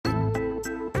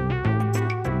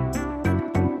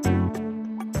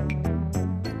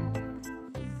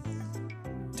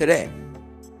Today,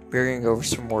 we're going to go over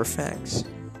some more facts.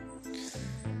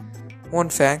 One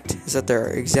fact is that there are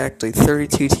exactly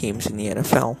 32 teams in the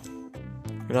NFL.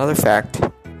 Another fact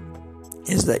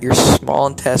is that your small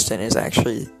intestine is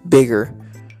actually bigger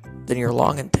than your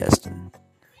long intestine,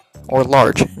 or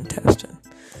large intestine.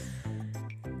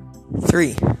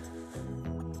 3.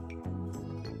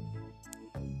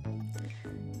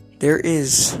 There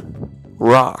is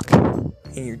rock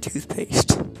in your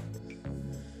toothpaste.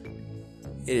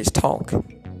 It is talc.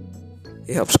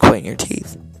 It helps clean your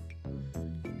teeth.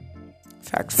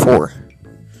 Fact 4.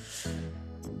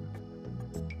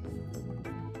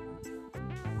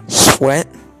 Sweat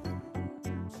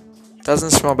doesn't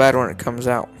smell bad when it comes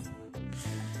out.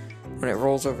 When it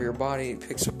rolls over your body, it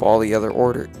picks up all the other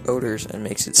odors and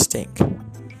makes it stink.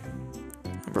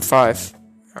 Number 5,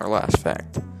 our last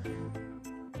fact.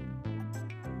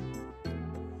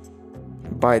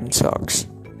 Biden sucks.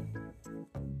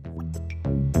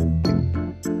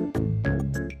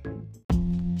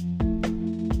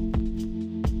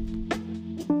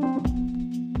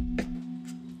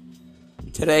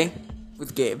 Today,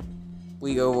 with Gabe,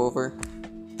 we go over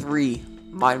 3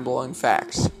 mind-blowing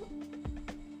facts.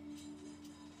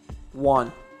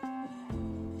 1.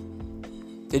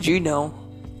 Did you know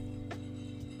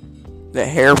that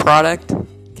hair product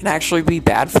can actually be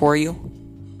bad for you?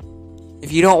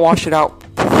 If you don't wash it out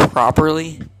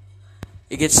properly,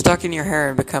 it gets stuck in your hair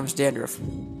and becomes dandruff,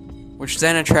 which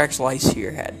then attracts lice to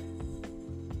your head.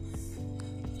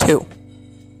 2.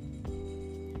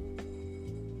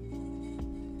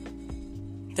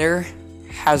 There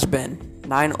has been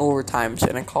 9 overtimes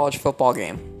in a college football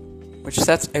game, which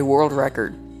sets a world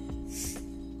record.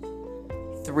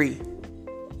 3.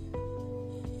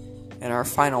 And our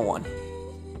final one.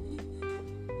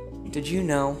 Did you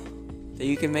know that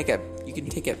you can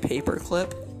take a paper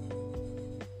clip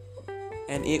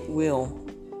and it will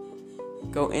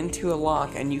go into a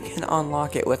lock and you can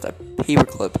unlock it with a paper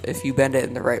clip if you bend it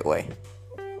in the right way.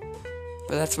 But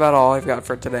that's about all I've got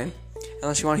for today.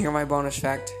 Unless you want to hear my bonus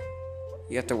fact,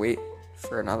 you have to wait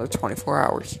for another 24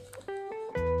 hours.